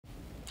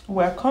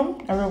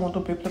Welcome everyone to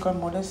Biblical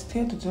Mother's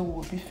Day. Today we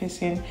will be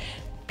facing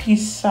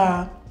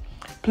pizza,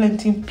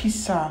 plantain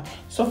pizza.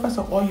 So first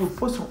of all, you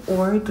put some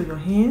oil to your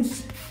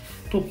hands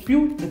to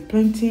build the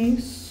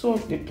plantain so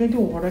the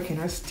plantain water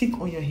cannot stick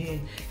on your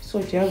hand.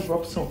 So just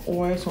rub some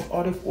oil, some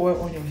olive oil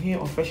on your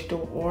hand or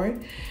vegetable oil.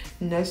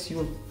 Next, you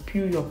will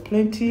peel your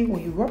plantain.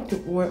 When you rub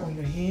the oil on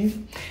your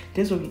hand,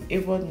 this will be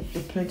able the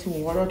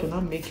plantain water to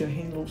not make your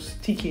hand look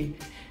sticky.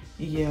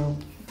 Yeah.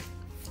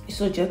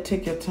 So just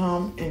take your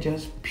time and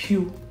just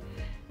peel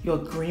your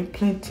green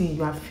plantain.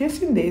 You are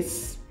facing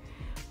this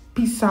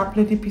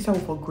plantain pizza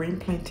with a green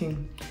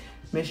plantain.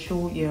 Make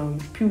sure you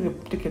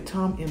take your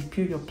time and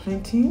peel your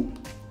plantain.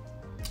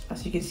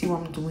 As you can see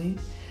what I'm doing,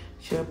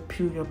 just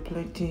peel your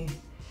plantain.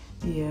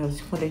 Yes,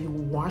 when you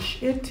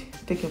wash it,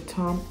 take your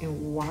time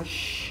and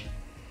wash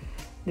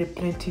the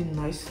plantain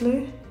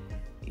nicely.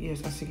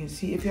 Yes, as you can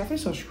see, if you haven't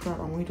subscribed,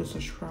 I want you to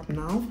subscribe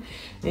now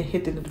and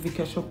hit the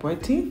notification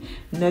button.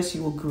 Next,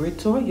 you will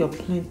grate your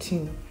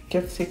plantain.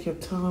 Just take your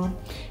time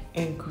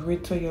and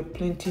grate your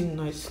plantain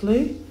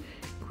nicely.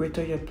 Grate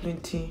your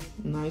plantain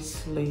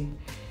nicely.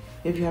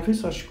 If you haven't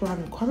subscribed,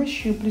 I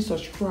encourage you, please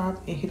subscribe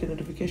and hit the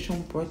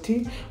notification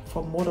button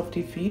for more of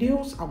the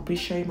videos. I'll be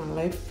sharing my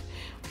life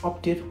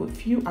update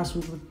with you as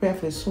we prepare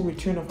for the soon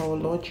return of our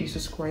Lord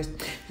Jesus Christ.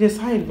 This is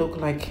how it look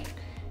like.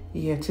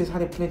 Yeah, this is how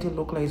the plantain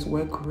look like. It's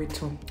well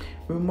greater.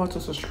 Remember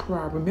to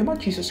subscribe. Remember,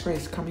 Jesus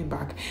Christ is coming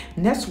back.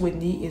 Next we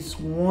need is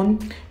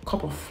 1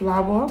 cup of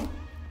flour.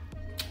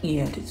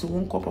 Yeah, this is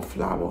 1 cup of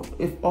flour.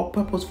 If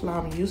all-purpose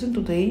flour I'm using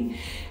today,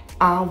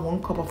 add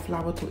 1 cup of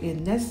flour to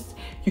it. Next,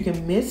 you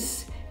can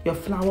mix your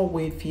flour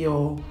with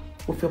your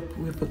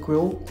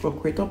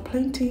grated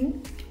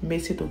plantain.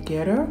 Mix it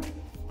together.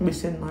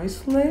 Mix it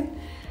nicely.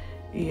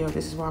 Yeah,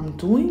 this is what I'm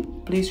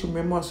doing. Please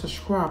remember to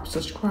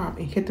subscribe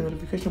and hit the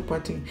notification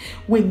button.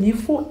 We need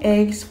 4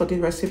 eggs for this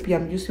recipe.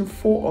 I'm using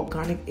 4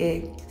 organic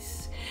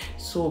eggs.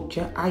 So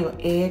just add your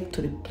egg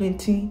to the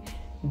plantain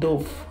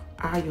dough.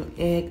 Add your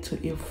egg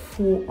to it,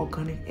 4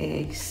 organic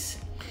eggs.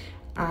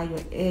 Add your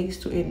eggs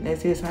to it.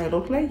 This is how it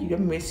looks like. You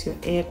can mix your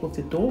egg with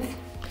the dough.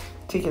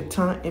 Take your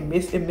time and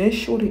mix it. Make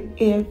sure the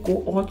egg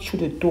go all through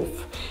the dough.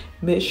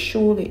 Make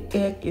sure the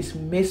egg is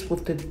mixed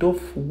with the dough,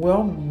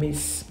 well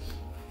mixed.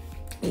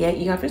 Yeah,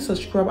 you haven't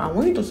subscribed. I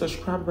want you to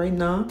subscribe right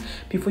now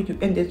before you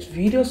end this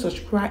video.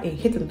 Subscribe and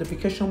hit the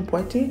notification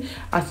button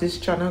as this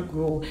channel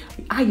grow.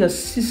 You add your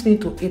seasoning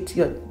to it.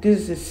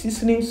 This is a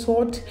seasoning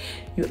salt.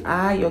 You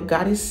add your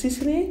garlic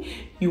seasoning.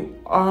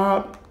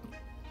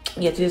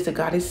 This is the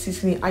garlic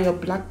seasoning. Add your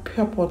black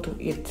pepper to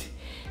it.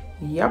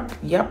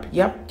 Yep.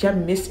 Just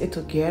mix it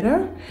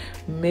together.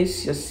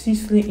 Mix your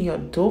seasoning in your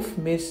dough.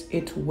 Mix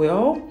it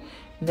well.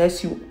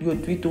 Next, you'll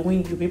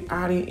be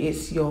adding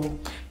is your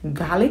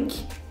garlic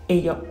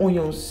and your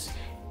onions.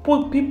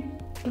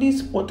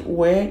 Please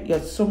wear your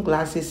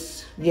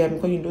sunglasses. Yeah,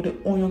 because you know the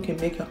onion can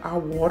make your eye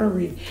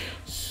watery.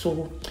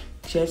 So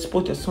just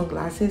put your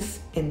sunglasses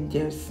and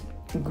just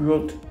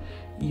grate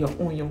your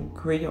onion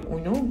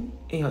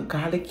and your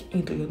garlic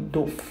into your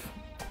dough.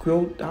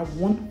 Grill that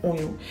 1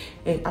 onion,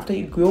 and after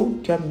you grill,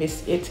 just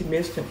mix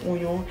the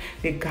onion,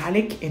 the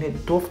garlic, and the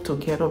dough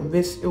together.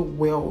 Mix it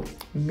well.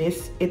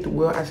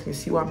 As you can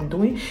see what I'm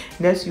doing.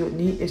 Next, you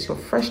need is your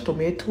fresh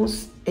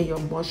tomatoes and your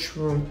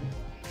mushroom.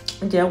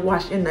 Just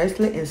wash it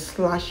nicely and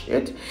slash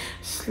it.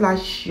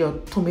 Slash your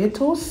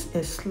tomatoes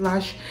and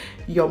slash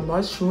your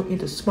mushroom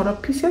into smaller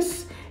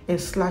pieces. And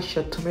slash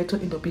your tomato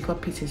into bigger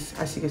pieces.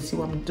 As you can see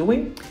what I'm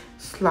doing,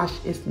 slash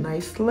it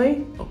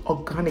nicely.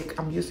 Organic.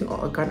 I'm using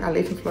organic. I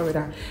live in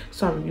Florida,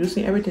 so I'm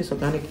using everything's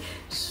organic.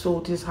 So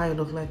this is how it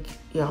looks like.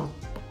 Yeah,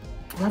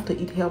 you have to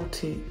eat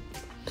healthy.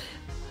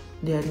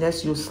 Then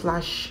next you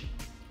slash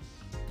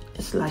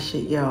it.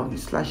 Yeah, you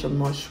slash your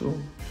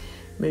mushroom.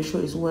 Make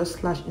sure it's well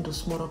slashed into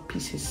smaller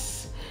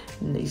pieces.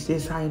 This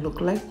is how it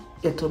looks like.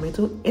 Your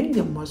tomato and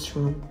your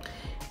mushroom.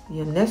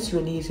 Yeah, next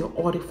you need your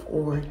olive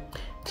oil.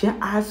 Just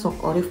add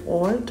some olive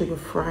oil to your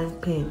frying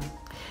pan.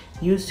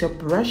 Use your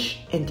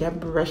brush and just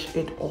brush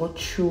it all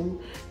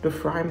through the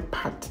frying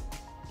pot.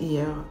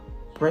 Yeah,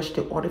 brush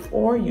the olive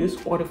oil. Use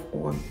olive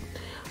oil.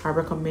 I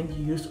recommend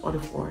you use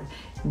olive oil.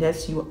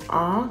 Next, you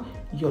add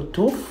your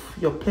dough,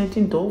 your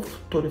plantain dough,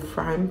 to the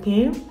frying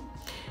pan.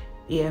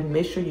 Yeah,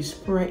 make sure you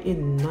spread it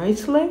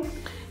nicely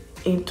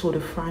into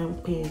the frying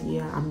pan.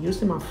 Yeah, I'm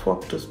using my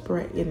fork to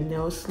spread it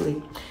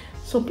nicely.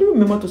 So please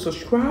remember to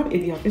subscribe.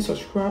 If you haven't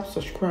subscribe.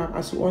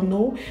 As you all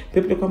know,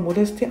 Biblical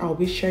Mother's Day, I'll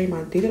be sharing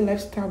my daily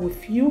lifestyle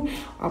with you.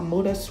 A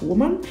mother's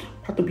woman,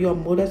 how to be a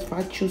mother's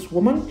virtuous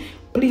woman.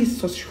 Please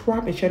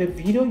subscribe and share the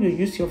video. You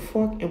use your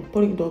fork and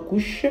put it into a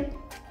good shape.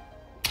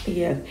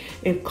 Yes,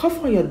 and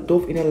cover your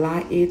dough and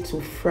allow it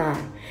to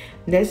fry.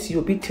 Next,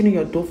 you'll be turning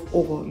your dough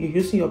over. You're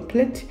using your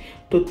plate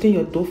to turn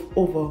your dough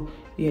over.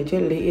 Yeah,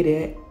 just lay it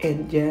there,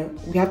 and yeah,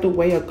 we have to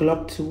wear your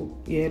glove too.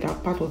 Yeah,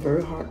 that part was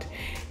very hard.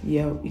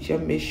 Yeah, you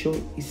just make sure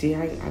you see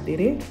how I did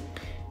it,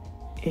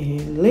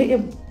 and lay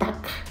it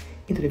back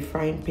into the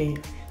frying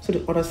pan so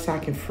the other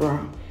side can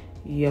fry.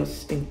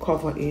 Yes, and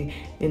cover it.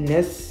 And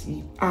next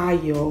you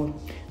add your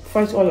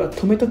first all your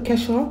tomato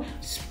ketchup.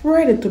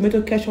 Spray the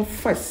tomato ketchup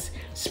first.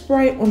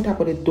 Spray it on top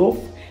of the dough.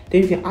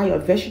 Then you can add your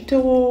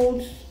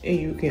vegetables, and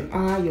you can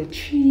add your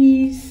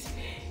cheese.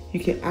 You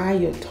can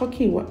add your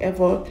turkey,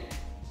 whatever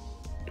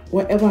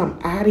I'm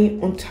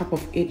adding on top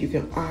of it, you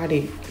can add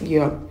it.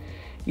 Yeah,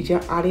 you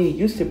just add it.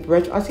 Use the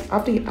brush.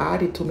 After you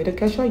add the tomato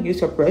ketchup,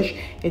 use your brush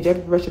and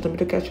just brush the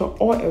tomato ketchup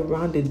all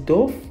around the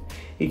dough.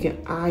 You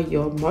can add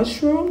your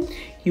mushroom.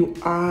 You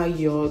add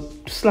your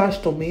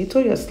slashed tomato,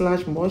 your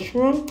slashed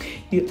mushroom.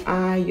 You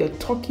add your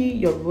turkey,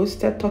 your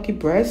roasted turkey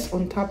breast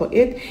on top of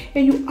it,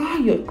 and you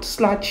add your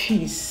sliced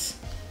cheese.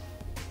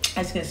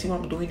 As you can see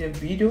what I'm doing in the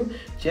video,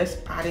 just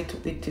add it to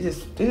it.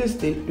 This is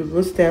the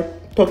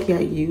roasted turkey I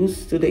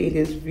used today in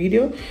this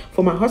video.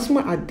 For my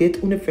husband, I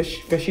did only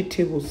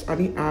vegetables. I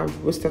didn't add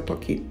roasted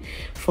turkey.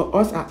 For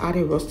us, I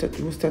added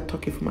roasted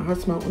turkey. For my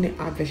husband, I only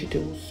add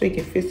vegetables. So you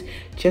can face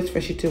just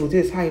vegetables.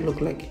 This is how it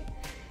look like.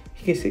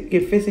 You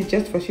can face it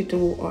just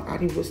vegetable or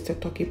adding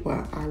roasted turkey, but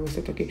I add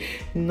roasted turkey.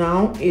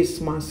 Now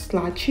is my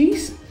sliced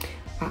cheese.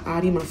 I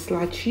adding my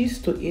sliced cheese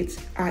to it.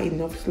 Add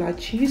enough sliced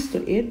cheese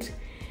to it.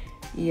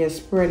 Yeah,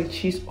 spread the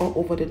cheese all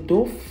over the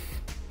dough.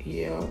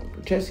 Yeah,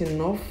 just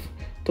enough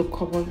to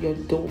cover your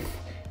dough.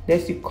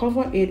 Next, you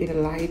cover it and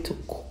allow it to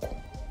cook.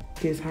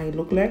 This is how it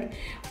look like.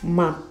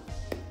 My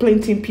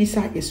plantain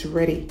pizza is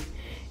ready.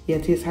 Yeah,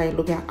 this is how it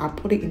look like. I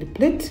put it in the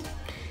plate.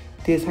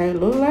 This is how it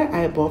look like.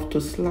 I about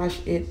to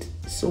slash it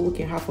so we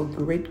can have a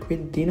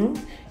great dinner.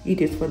 Eat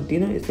it for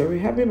dinner. It's very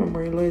happy. My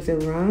mother-in-law is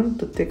around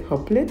to take her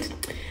plate.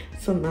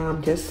 So now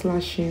I'm just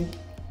slashing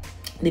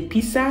the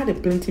pizza, the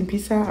plantain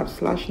pizza. I'm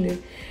slashing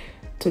it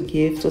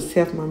to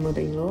serve my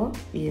mother-in-law.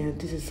 Yeah,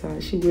 this is how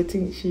she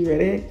waiting. She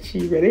ready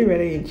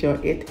to enjoy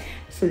it.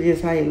 So this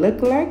is how it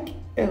look like.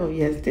 Oh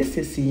yes, this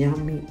is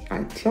yummy.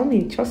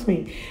 Trust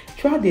me,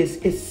 try this.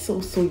 It's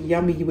so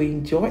yummy. You will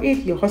enjoy it.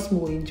 Your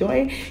husband will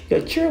enjoy it.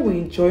 Your children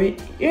will enjoy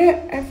it.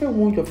 Yeah,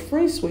 everyone, your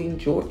friends will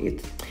enjoy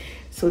it.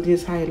 So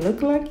this is how it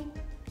look like.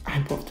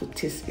 I'm about to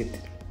taste it.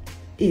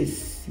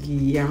 It's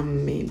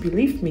yummy.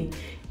 Believe me,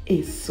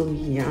 it's so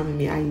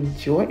yummy. I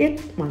enjoy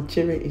it. My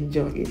children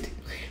enjoy it.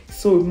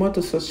 So remember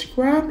to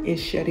subscribe and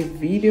share the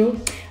video.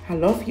 I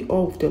love you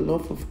all with the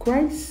love of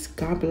Christ.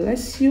 God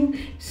bless you.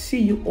 See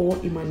you all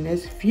in my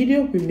next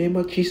video.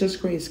 Remember, Jesus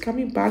Christ is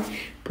coming back.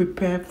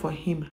 Prepare for him.